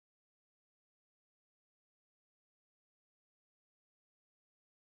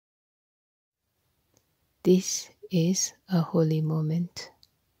This is a holy moment.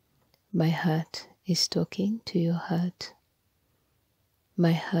 My heart is talking to your heart.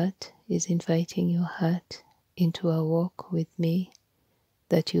 My heart is inviting your heart into a walk with me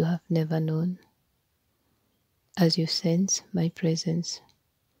that you have never known. As you sense my presence,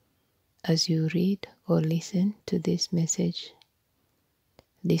 as you read or listen to this message,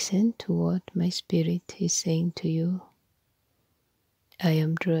 listen to what my spirit is saying to you. I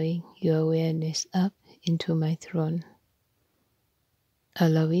am drawing your awareness up into my throne.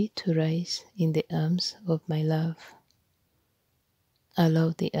 Allow it to rise in the arms of my love.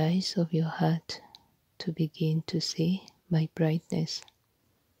 Allow the eyes of your heart to begin to see my brightness.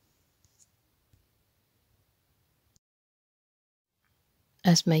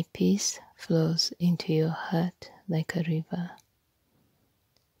 As my peace flows into your heart like a river,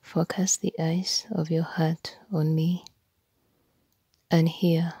 focus the eyes of your heart on me and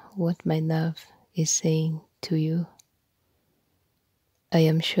hear what my love is saying to you. I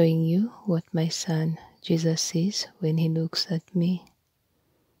am showing you what my son Jesus sees when he looks at me.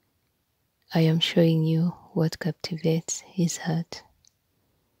 I am showing you what captivates his heart.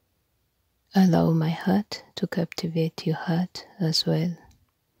 Allow my heart to captivate your heart as well.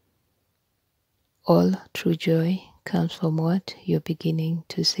 All true joy comes from what you're beginning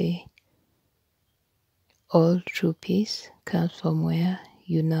to say. All true peace comes from where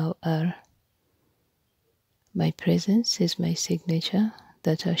you now are. My presence is my signature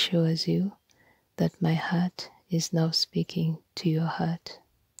that assures you that my heart is now speaking to your heart.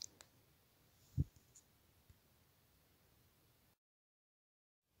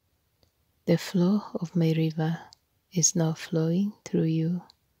 The flow of my river is now flowing through you.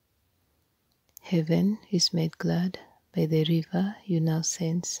 Heaven is made glad by the river you now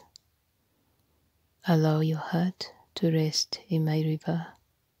sense. Allow your heart to rest in my river.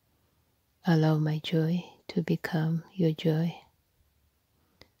 Allow my joy to become your joy.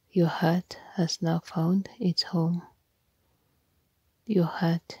 Your heart has now found its home. Your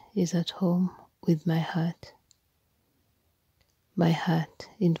heart is at home with my heart. My heart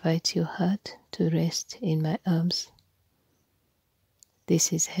invites your heart to rest in my arms.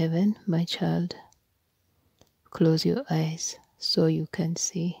 This is heaven, my child. Close your eyes so you can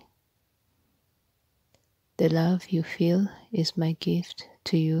see. The love you feel is my gift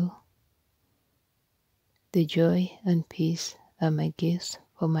to you. The joy and peace are my gifts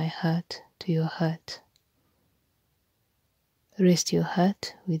from my heart to your heart. Rest your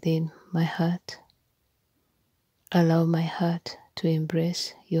heart within my heart. Allow my heart to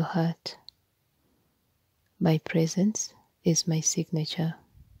embrace your heart. My presence is my signature.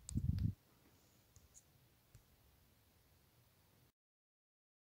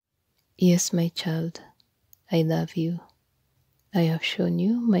 Yes, my child, I love you. I have shown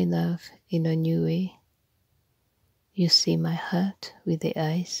you my love in a new way. You see my heart with the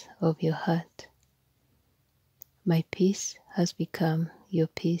eyes of your heart. My peace has become your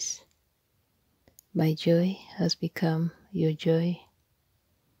peace. My joy has become your joy.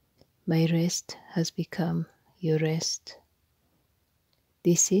 My rest has become your rest.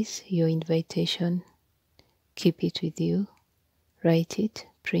 This is your invitation. Keep it with you. Write it,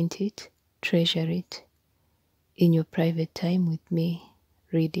 print it, treasure it. In your private time with me,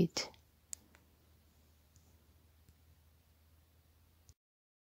 read it.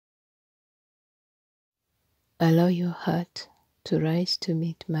 Allow your heart to rise to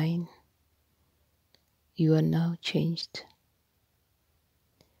meet mine. You are now changed.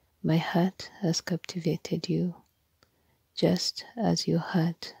 My heart has captivated you, just as your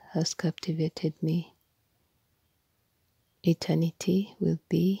heart has captivated me. Eternity will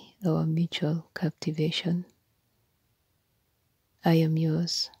be our mutual captivation. I am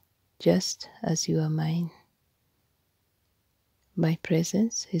yours, just as you are mine. My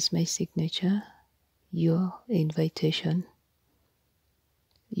presence is my signature, your invitation.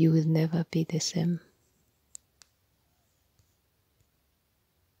 You will never be the same.